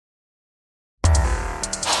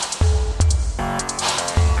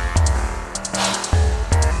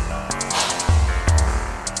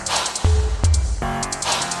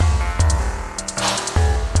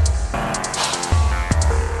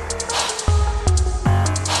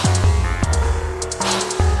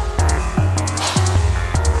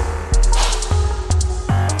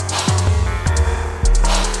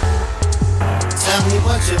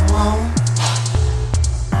you want.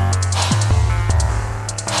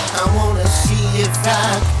 I wanna see if I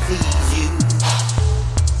can please you.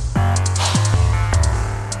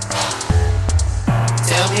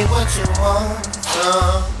 Tell me what you want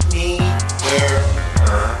from me, girl.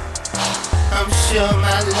 I'm sure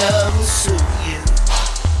my love will suit you.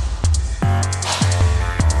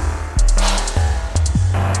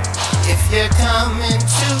 If you're coming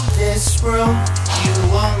to this room, you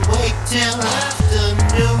won't wait till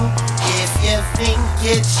afternoon. If you think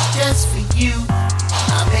it's just for you,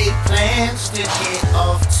 I made plans to get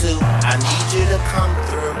off too. I need you to come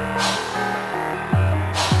through.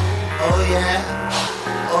 Oh yeah,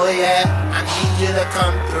 oh yeah, I need you to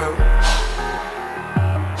come through.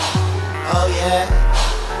 Oh yeah,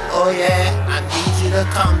 oh yeah, I need you to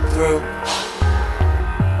come through.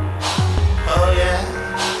 Oh yeah,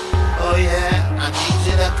 oh yeah, I need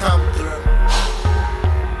you to come through.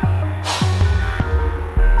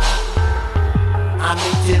 I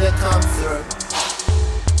need you to come through.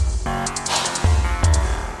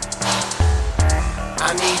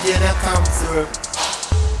 I need you to come through.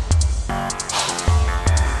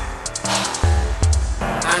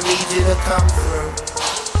 I need you to come through.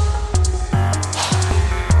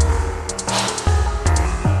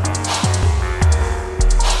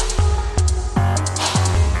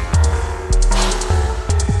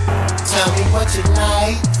 Tell me what you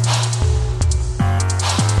like.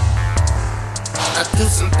 I do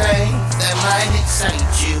some things that might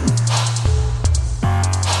excite you.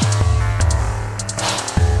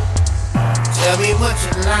 Tell me what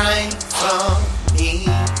you like from me,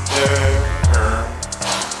 girl.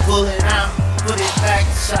 Pull it out, put it back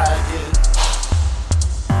inside you.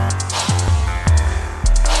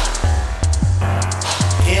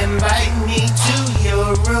 Invite me to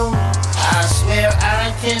your room. I swear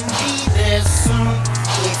I can be there soon.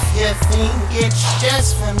 If you think it's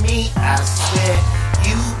just for me, I swear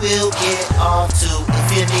you will get off too.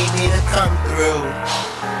 If you need me to come through.